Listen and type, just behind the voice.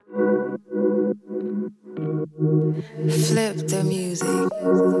Flip the music.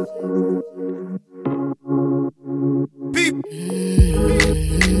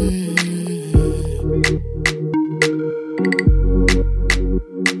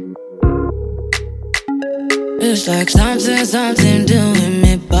 It's like something doing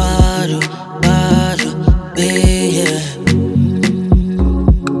me bottle, yeah.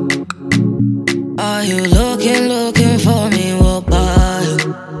 Are you looking for me? What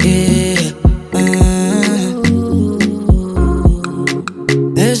bottle, yeah.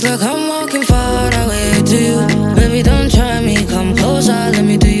 It's like I'm walking far away to you. Baby, don't try me, come closer, let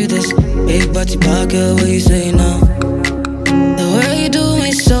me do you this. Big body pocket, what you say now? The way you do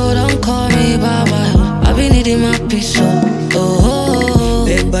me so, don't call me Baba. I be needing my peace, so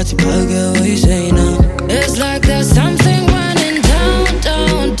big body pocket, what you say now? It's like there's something running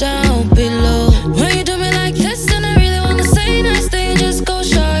down below. When you do me like this, and I really wanna say nice thing, just go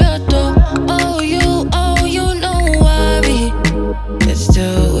shut your door. Oh, you know I be. It's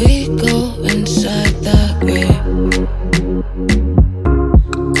still we go inside that grave.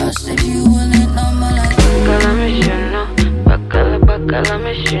 Cause if you wouldn't know my life, bacala me, you know. Bacala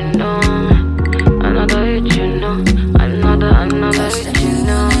me, you know. Another hit, you know. Another hit, you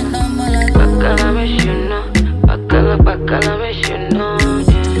know. Bacala me, you know. Bacala me, you know.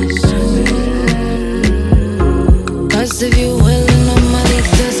 Cause if you willing on my like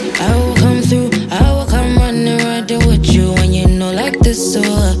this, I will come through. I will come running right there with you when you know like this, so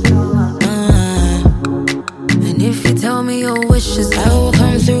and if you tell me your wishes, I will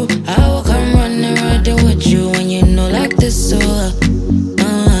come through. I will come running right there with you when you know like this, so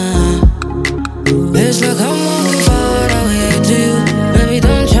it's like I'm walking far away to you. Baby,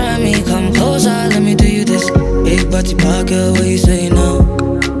 don't try me, come closer, let me do you this. Big body pocket, what you say now?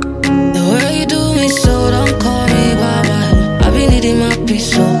 The way you do me so, don't call me Baba. I be needing my peace,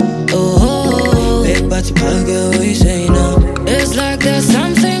 so big body pocket, what you say now? It's like there's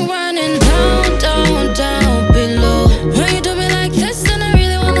something running down below. When you do me like this, and I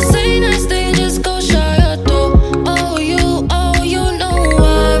really wanna say nice thing, just go shut your door. Oh, you know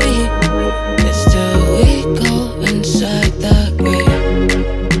I be. It's still we go inside that grave.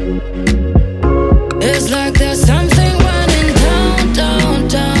 It's like there's something running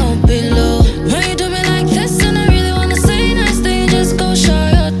down below. When you do me like this, and I really wanna say nice thing, just go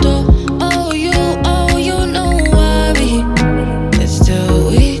shut your door. Oh, you know I be. It's still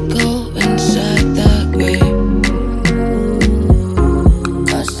we go inside that grave.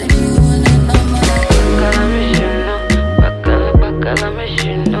 Cause if you wouldn't know my life, bacala me, you know. Bacala me,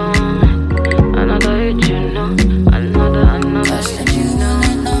 you know.